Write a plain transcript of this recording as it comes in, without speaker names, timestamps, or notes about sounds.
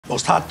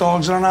Most hot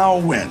dogs on an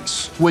hour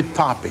wins. With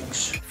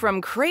toppings.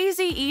 From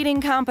crazy eating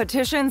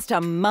competitions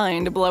to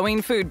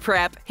mind-blowing food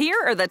prep, here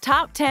are the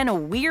top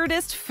 10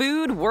 weirdest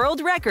food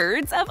world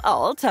records of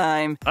all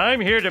time.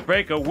 I'm here to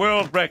break a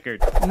world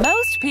record.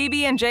 Most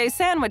PB&J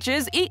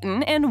sandwiches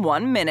eaten in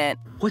 1 minute.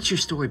 What's your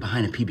story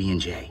behind a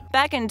PB&J?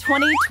 Back in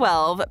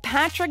 2012,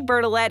 Patrick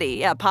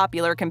Bertoletti, a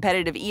popular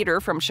competitive eater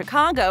from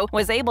Chicago,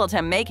 was able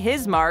to make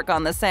his mark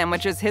on the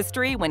sandwich's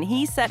history when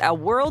he set a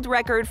world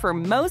record for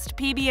most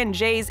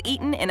PB&Js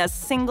eaten in a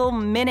single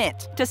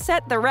minute. To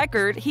set the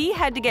record, he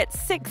had to get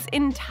 6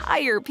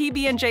 entire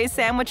PB&J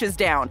sandwiches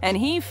down, and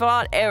he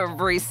fought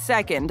every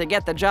second to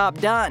get the job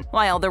done.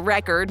 While the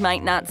record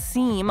might not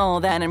seem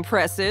all that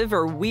impressive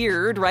or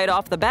weird right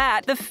off the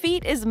bat, the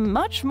feat is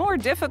much more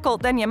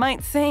difficult than you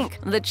might think.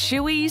 The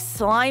chewy,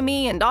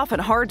 slimy, and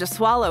often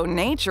hard-to-swallow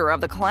nature of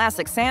the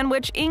classic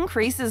sandwich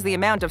increases the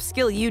amount of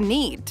skill you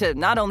need to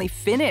not only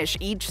finish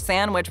each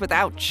sandwich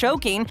without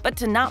choking, but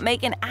to not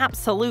make an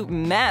absolute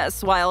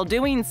mess while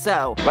doing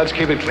so. Let's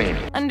keep it clean.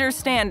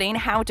 Understanding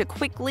how to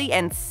quickly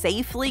and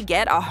safely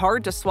get a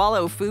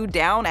hard-to-swallow food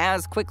down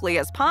as quickly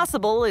as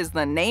possible is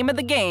the name of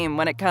the game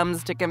when it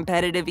comes to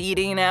competitive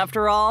eating,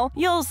 after all.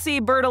 You'll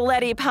see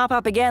Bertoletti pop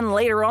up again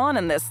later on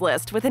in this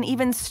list with an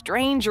even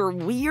stranger,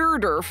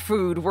 weirder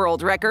food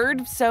world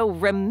record, so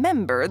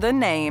remember the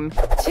name.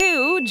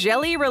 2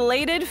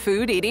 jelly-related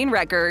food eating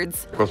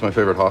records. What's my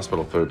favorite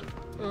hospital food?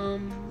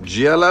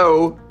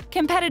 Jell-O.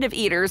 Competitive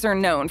eaters are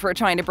known for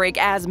trying to break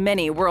as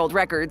many world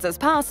records as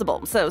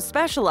possible, so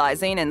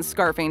specializing in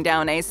scarfing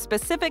down a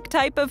specific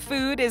type of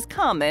food is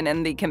common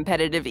in the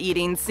competitive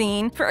eating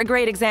scene. For a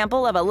great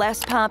example of a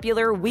less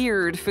popular,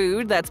 weird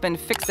food that's been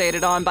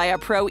fixated on by a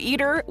pro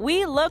eater,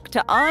 we look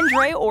to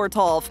Andre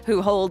Ortolf,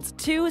 who holds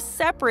 2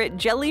 separate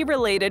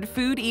jelly-related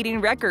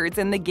food-eating records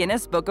in the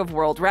Guinness Book of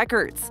World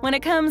Records. When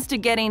it comes to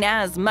getting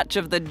as much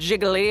of the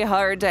jiggly,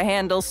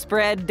 hard-to-handle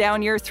spread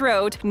down your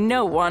throat,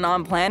 no one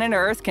on planet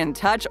Earth can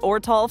touch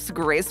Ortolf's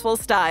graceful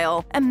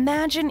style.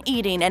 Imagine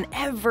eating an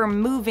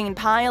ever-moving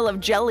pile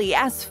of jelly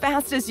as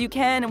fast as you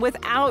can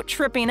without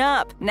tripping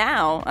up.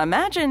 Now,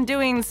 imagine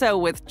doing so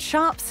with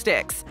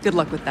chopsticks. Good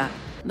luck with that.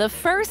 The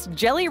first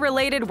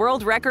jelly-related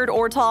world record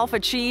Ortolf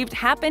achieved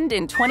happened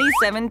in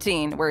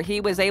 2017, where he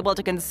was able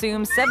to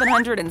consume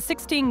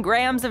 716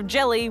 grams of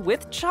jelly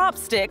with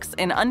chopsticks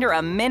in under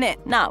a minute.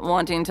 Not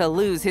wanting to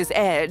lose his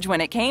edge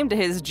when it came to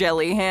his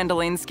jelly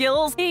handling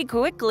skills, he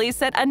quickly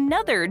set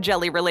another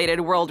jelly-related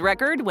world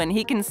record when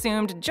he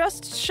consumed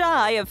just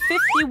shy of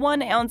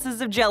 51 ounces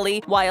of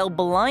jelly while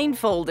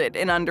blindfolded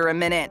in under a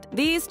minute.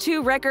 These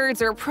 2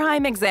 records are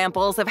prime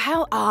examples of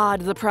how odd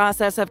the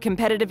process of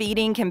competitive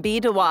eating can be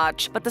to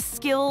watch, but the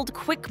skilled,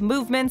 quick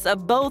movements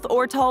of both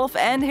Ortolf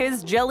and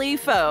his jelly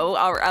foe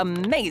are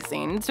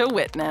amazing to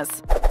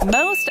witness.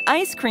 Most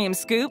ice cream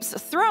scoops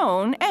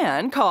thrown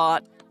and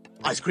caught.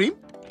 Ice cream?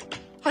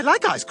 I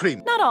like ice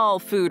cream. Not all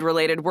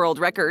food-related world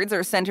records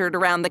are centered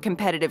around the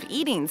competitive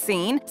eating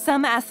scene.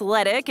 Some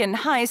athletic and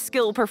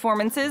high-skill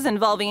performances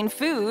involving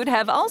food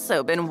have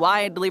also been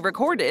widely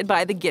recorded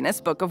by the Guinness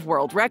Book of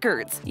World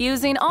Records.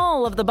 Using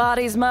all of the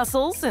body's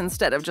muscles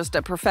instead of just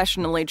a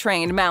professionally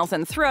trained mouth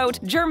and throat,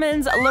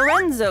 Germans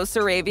Lorenzo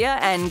Saravia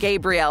and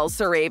Gabriel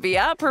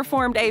Saravia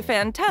performed a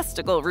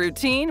fantastical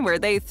routine where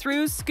they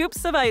threw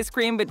scoops of ice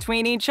cream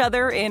between each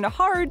other in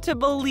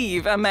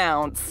hard-to-believe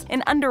amounts.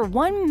 In under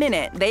 1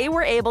 minute, they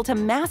were able to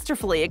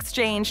masterfully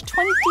exchange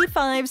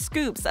 25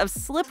 scoops of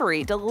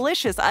slippery,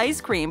 delicious ice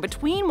cream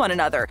between one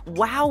another,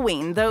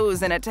 wowing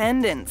those in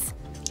attendance.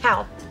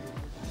 How?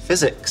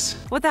 Physics.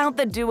 Without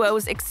the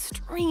duo's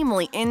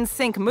extremely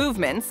in-sync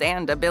movements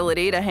and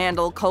ability to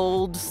handle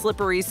cold,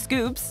 slippery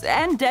scoops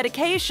and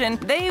dedication,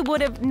 they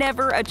would have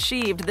never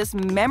achieved this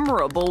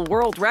memorable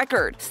world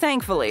record.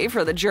 Thankfully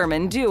for the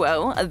German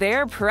duo,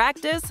 their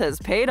practice has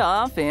paid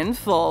off in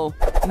full.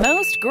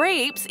 Most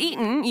grapes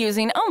eaten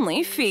using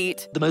only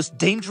feet. The most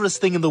dangerous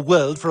thing in the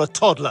world for a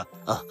toddler.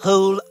 A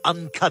whole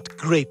uncut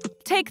grape.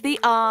 Take the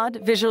odd,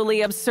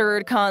 visually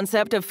absurd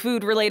concept of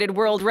food-related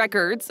world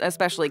records,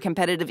 especially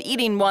competitive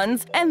eating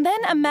ones, and then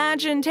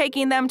imagine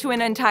taking them to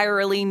an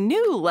entirely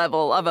new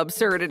level of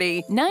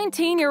absurdity.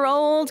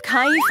 19-year-old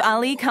Kaif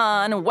Ali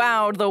Khan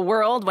wowed the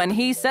world when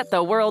he set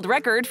the world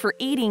record for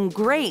eating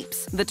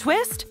grapes. The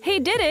twist? He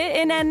did it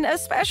in an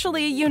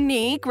especially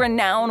unique,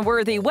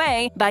 renown-worthy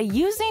way by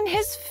using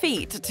his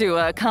feet to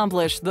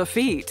accomplish the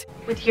feat.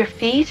 With your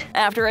feet?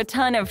 After a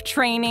ton of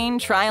training,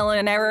 trial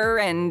and error,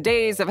 and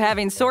days of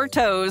having sore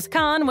toes,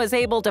 Khan was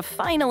able to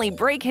finally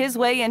break his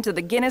way into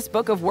the Guinness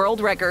Book of World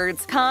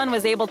Records. Khan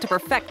was able to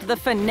perfect the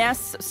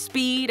finesse,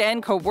 speed,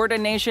 and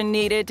coordination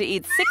needed to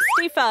eat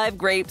 65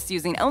 grapes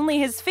using only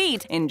his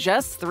feet in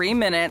just 3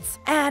 minutes.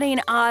 Adding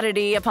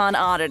oddity upon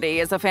oddity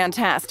is a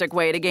fantastic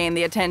way to gain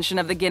the attention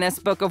of the Guinness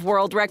Book of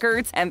World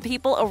Records, and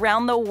people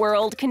around the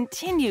world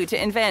continue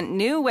to invent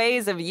new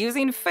ways of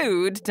using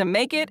food to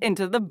make it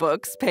into the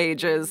book's pages.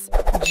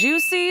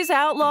 Juicy's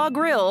Outlaw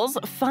Grill's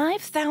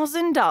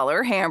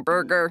 $5,000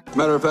 hamburger.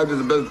 Matter of fact, it's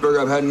the best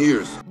burger I've had in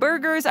years.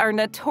 Burgers are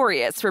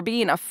notorious for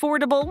being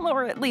affordable,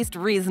 or at least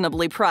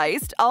reasonably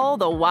priced, all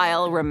the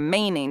while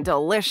remaining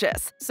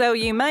delicious. So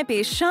you might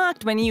be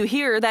shocked when you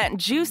hear that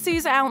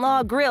Juicy's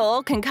Outlaw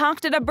Grill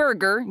concocted a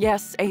burger,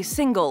 yes, a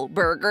single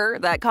burger,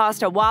 that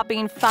cost a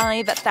whopping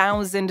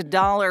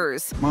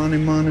 $5,000. Money,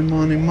 money,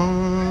 money,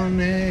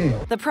 money.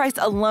 The price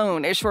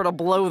alone is sure to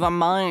blow the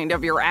mind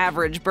of your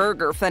average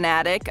burger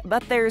fanatic,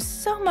 but there's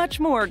so much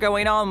more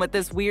going on with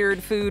this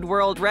weird food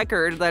world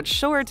record that's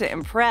sure to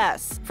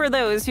impress. For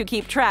those who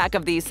keep track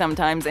of these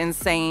sometimes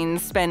insane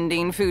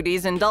spending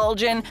foodies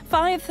indulge in,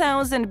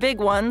 5,000 big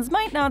ones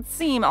might not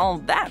seem all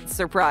that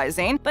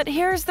surprising, but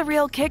here's the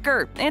real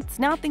kicker. It's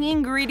not the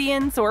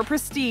ingredients or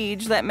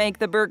prestige that make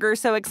the burger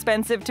so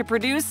expensive to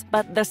produce,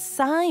 but the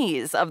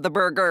size of the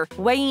burger.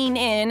 Weighing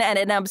in at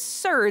an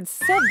absurd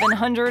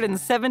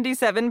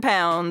 777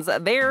 pounds,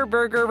 their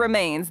burger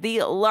remains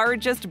the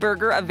largest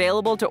burger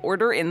available to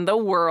order in the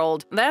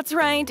world. That's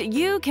right,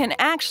 you can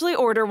actually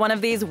order one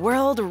of these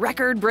world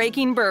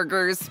record-breaking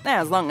burgers,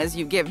 as long as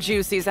you give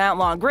Juicy's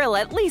Outlaw Grill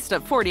at least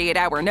a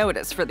 48-hour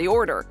notice for the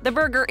order. The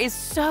burger is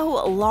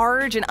so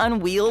large and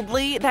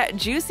unwieldy that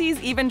Juicy's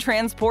even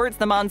transports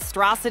the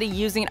monstrosity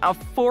using a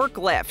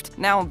forklift.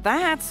 Now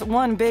that's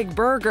one big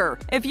burger.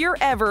 If you're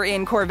ever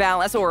in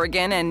Corvallis,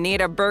 Oregon and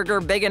need a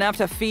burger big enough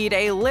to feed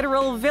a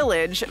literal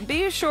village,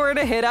 be sure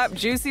to hit up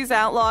Juicy's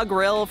Outlaw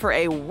Grill for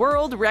a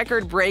world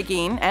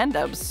record-breaking and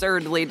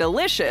absurdly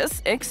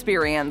delicious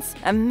experience.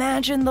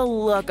 Imagine the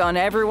look on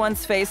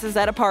everyone's faces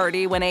at a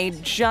party when a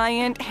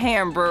giant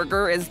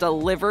hamburger is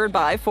delivered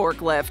by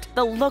forklift.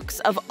 The looks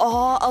of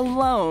awe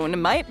alone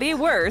might be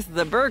worth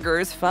the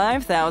burger's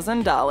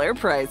 $5,000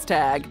 price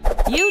tag.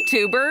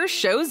 YouTuber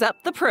shows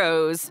up the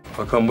pros.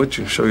 I'll come with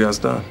you, show you how it's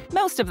done.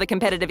 Most of the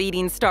competitive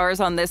eating stars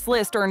on this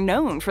list are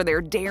known for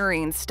their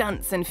daring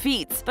stunts and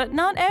feats, but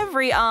not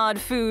every odd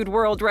food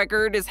world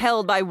record is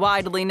held by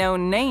widely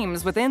known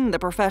names within the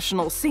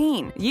professional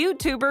scene.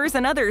 YouTubers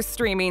and other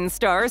streaming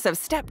stars have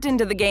stepped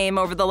into the game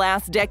over the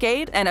last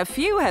decade, and a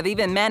few have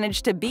even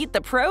managed to beat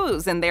the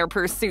pros in their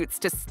pursuits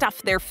to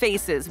stuff their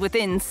faces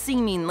within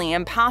seemingly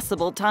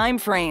impossible time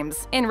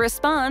frames. In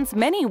response,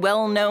 many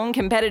well-known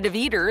competitive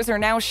eaters are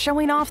now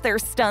showing off their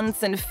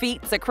stunts and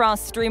feats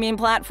across streaming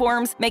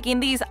platforms, making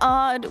these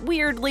odd,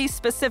 weirdly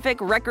specific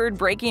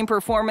record-breaking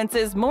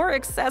performances more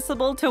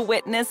accessible to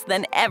witness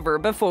than ever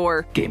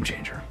before. Game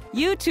changer.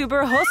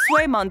 YouTuber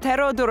Josue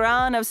Montero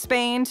Duran of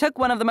Spain took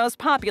one of the most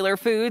popular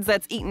foods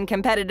that's eaten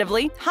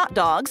competitively, hot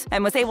dogs,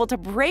 and was able to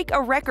break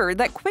a record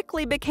that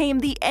quickly became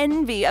the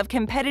envy of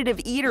competitive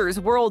eaters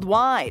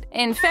worldwide.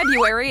 In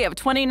February of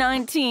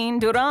 2019,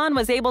 Duran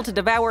was able to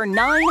devour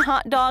 9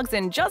 hot dogs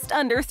in just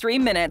under 3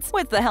 minutes,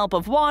 with the help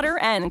of water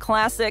and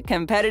classic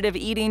competitive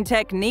eating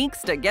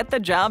techniques to get the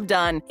job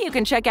done. You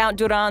can check out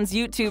Duran's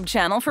YouTube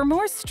channel for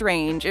more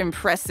strange,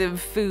 impressive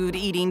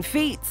food-eating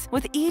feats.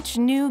 With each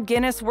new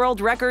Guinness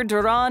World Record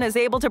Duran is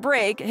able to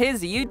break,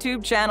 his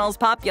YouTube channel's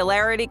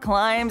popularity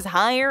climbs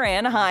higher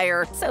and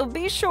higher, so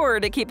be sure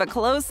to keep a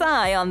close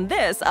eye on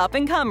this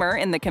up-and-comer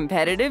in the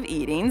competitive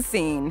eating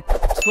scene.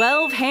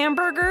 12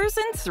 hamburgers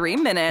in 3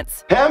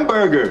 minutes.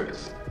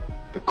 Hamburgers,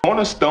 the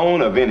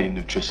cornerstone of any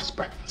nutritious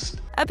breakfast.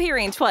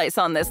 Appearing twice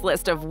on this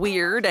list of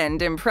weird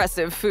and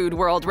impressive food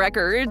world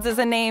records is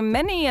a name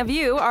many of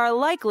you are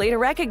likely to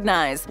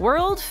recognize.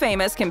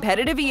 World-famous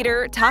competitive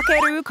eater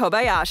Takeru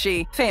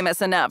Kobayashi,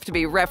 famous enough to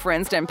be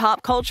referenced in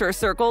pop culture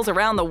circles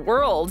around the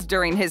world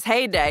during his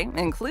heyday,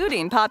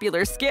 including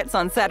popular skits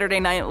on Saturday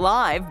Night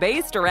Live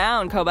based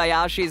around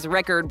Kobayashi's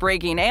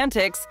record-breaking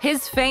antics.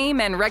 His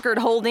fame and record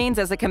holdings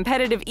as a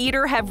competitive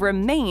eater have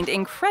remained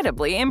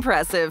incredibly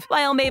impressive.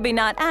 While maybe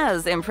not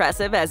as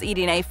impressive as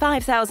eating a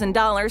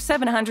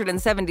 $5,000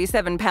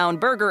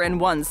 777-pound burger in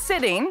one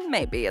sitting,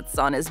 maybe it's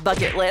on his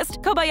bucket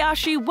list,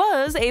 Kobayashi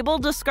was able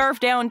to scarf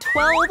down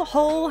 12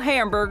 whole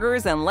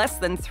hamburgers in less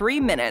than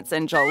 3 minutes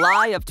in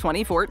July of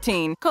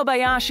 2014.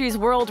 Kobayashi's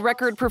world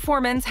record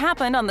performance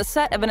happened on the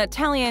set of an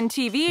Italian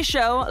TV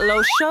show,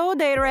 Lo Show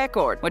dei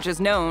Record, which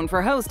is known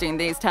for hosting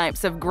these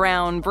types of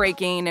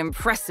groundbreaking,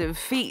 impressive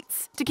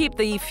feats. To keep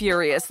the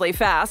furiously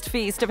fast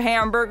feast of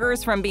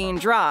hamburgers from being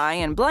dry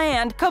and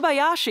bland,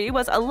 Kobayashi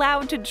was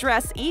allowed to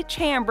dress each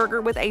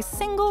hamburger with a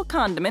single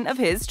condiment of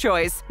his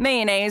choice.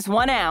 Mayonnaise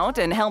won out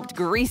and helped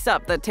grease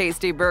up the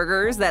tasty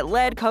burgers that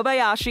led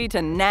Kobayashi to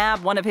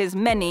nab one of his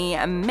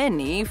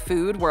many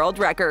food world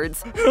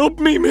records. Help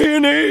me,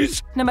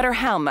 mayonnaise! No matter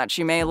how much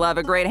you may love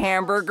a great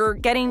hamburger,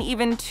 getting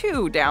even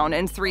 2 down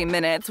in 3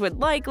 minutes would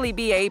likely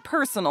be a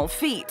personal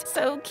feat.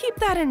 So keep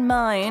that in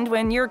mind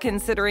when you're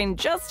considering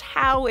just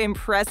how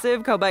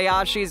impressive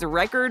Kobayashi's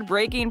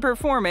record-breaking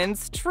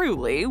performance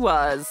truly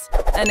was.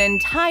 An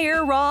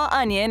entire raw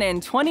onion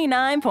in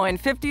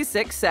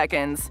 29.56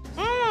 seconds.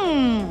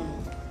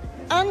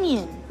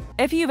 Onion.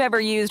 If you've ever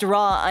used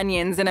raw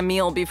onions in a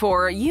meal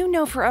before, you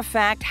know for a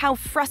fact how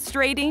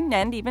frustrating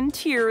and even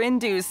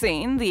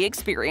tear-inducing the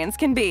experience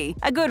can be.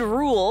 A good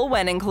rule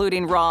when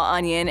including raw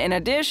onion in a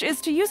dish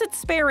is to use it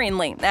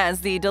sparingly, as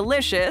the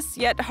delicious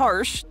yet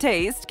harsh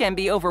taste can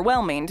be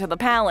overwhelming to the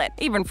palate.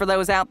 Even for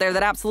those out there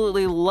that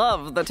absolutely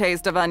love the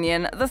taste of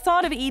onion, the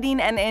thought of eating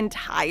an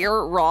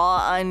entire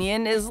raw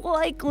onion is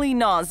likely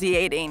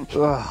nauseating.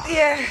 Ugh.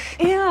 Yeah.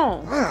 Ew.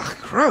 Ugh,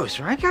 gross,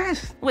 right,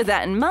 guys? With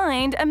that in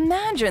mind,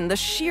 imagine the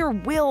sheer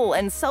will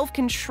and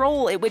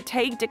self-control it would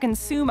take to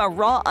consume a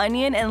raw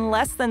onion in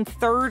less than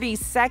 30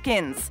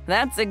 seconds.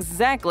 That's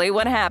exactly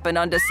what happened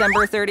on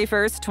December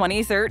 31st,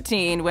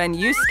 2013, when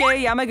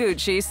Yusuke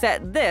Yamaguchi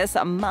set this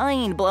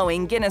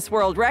mind-blowing Guinness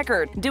World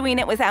Record, doing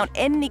it without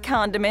any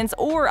condiments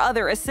or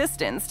other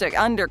assistance to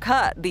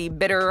undercut the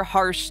bitter,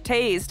 harsh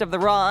taste of the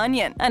raw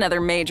onion.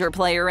 Another major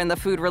player in the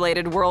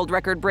food-related world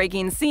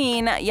record-breaking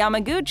scene,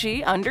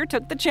 Yamaguchi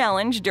undertook the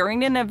challenge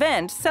during an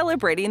event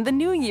celebrating the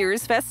New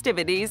Year's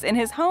festivities in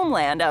his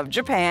homeland of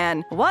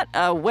Japan. What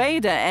a way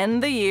to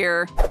end the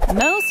year.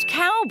 Most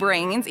cow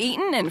brains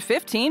eaten in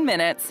 15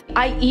 minutes.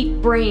 I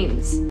eat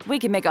brains. We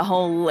can make a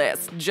whole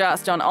list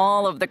just on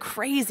all of the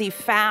crazy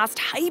fast,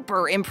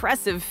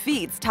 hyper-impressive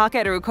feats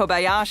Takeru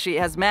Kobayashi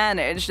has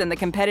managed in the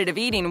competitive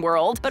eating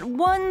world, but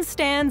one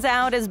stands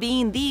out as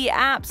being the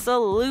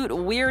absolute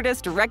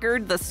weirdest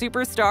record the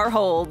superstar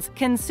holds,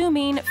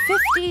 consuming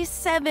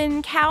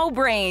 57 cow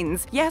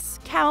brains. Yes,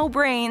 cow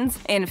brains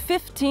in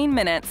 15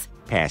 minutes.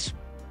 Pass.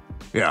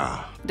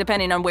 Yeah.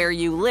 Depending on where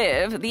you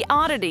live, the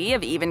oddity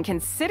of even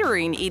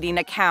considering eating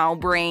a cow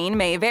brain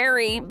may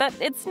vary, but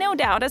it's no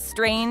doubt a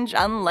strange,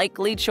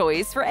 unlikely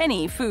choice for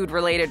any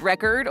food-related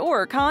record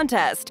or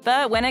contest.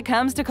 But when it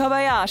comes to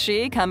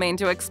Kobayashi, coming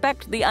to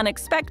expect the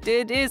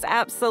unexpected is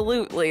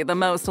absolutely the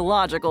most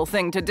logical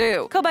thing to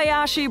do.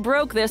 Kobayashi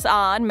broke this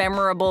odd,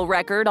 memorable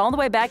record all the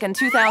way back in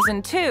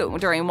 2002,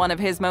 during one of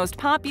his most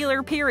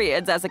popular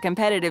periods as a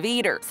competitive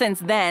eater.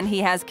 Since then, he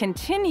has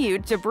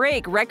continued to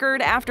break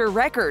record after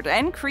record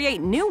and create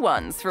new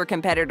ones for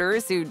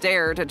competitors who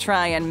dare to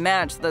try and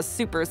match the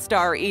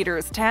superstar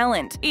eater's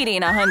talent.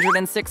 Eating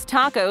 106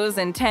 tacos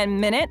in 10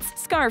 minutes,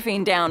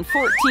 scarfing down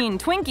 14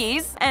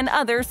 Twinkies, and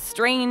other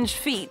strange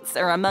feats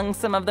are among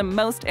some of the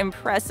most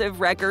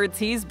impressive records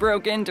he's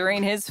broken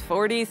during his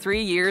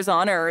 43 years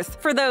on Earth.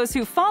 For those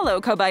who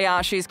follow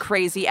Kobayashi's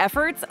crazy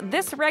efforts,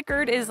 this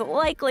record is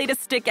likely to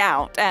stick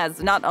out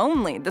as not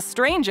only the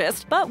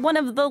strangest, but one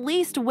of the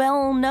least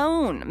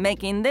well-known,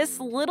 making this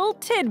little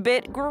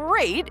tidbit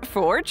great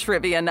for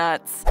trivia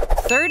nuts.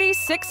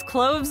 36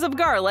 cloves of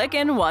garlic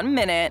in 1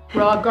 minute.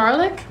 Raw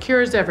garlic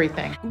cures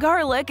everything.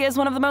 Garlic is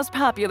one of the most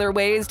popular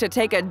ways to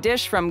take a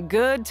dish from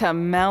good to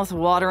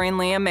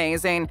mouth-wateringly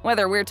amazing.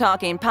 Whether we're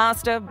talking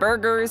pasta,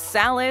 burgers,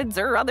 salads,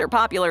 or other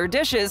popular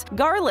dishes,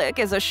 garlic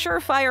is a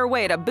surefire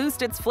way to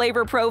boost its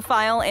flavor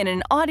profile in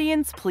an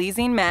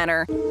audience-pleasing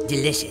manner.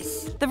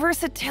 Delicious. The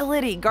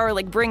versatility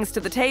garlic brings to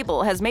the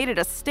table has made it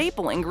a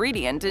staple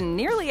ingredient in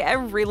nearly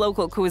every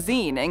local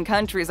cuisine in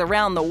countries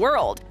around the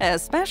world,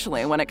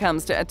 especially when it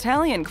comes to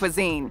Italian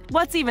cuisine.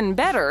 What's even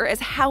better is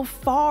how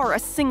far a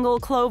single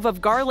clove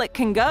of garlic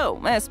can go,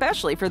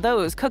 especially for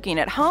those cooking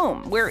at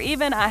home, where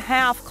even a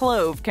half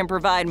clove can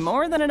provide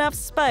more than enough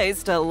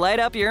spice to light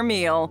up your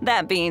meal.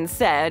 That being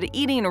said,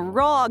 eating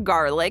raw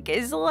garlic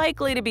is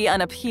likely to be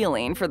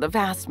unappealing for the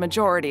vast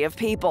majority of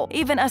people.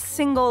 Even a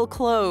single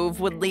clove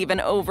would leave an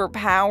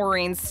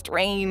overpowering,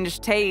 strange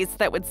taste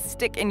that would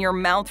stick in your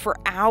mouth for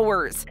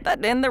hours.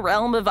 But in the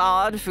realm of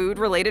odd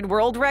food-related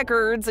world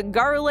records,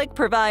 garlic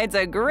provides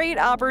a great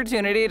opportunity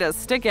to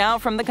stick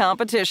out from the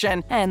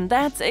competition. And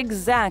that's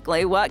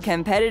exactly what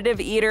competitive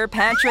eater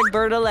Patrick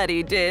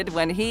Bertoletti did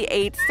when he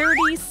ate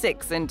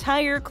 36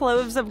 entire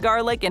cloves of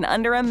garlic in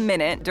under a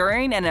minute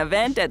during an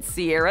event at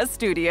Sierra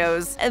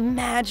Studios.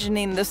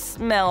 Imagining the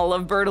smell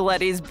of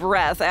Bertoletti's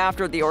breath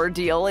after the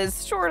ordeal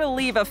is sure to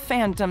leave a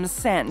phantom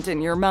scent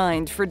in your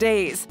mind for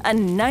days. A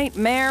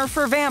nightmare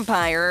for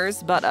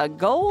vampires, but a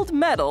gold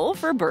medal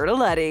for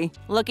Bertoletti.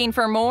 Looking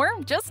for more?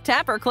 Just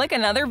tap or click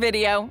another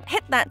video.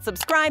 Hit that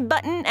subscribe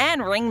button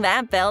and ring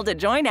that bell to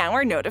join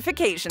our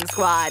notification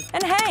squad.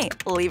 And hey,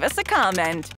 leave us a comment.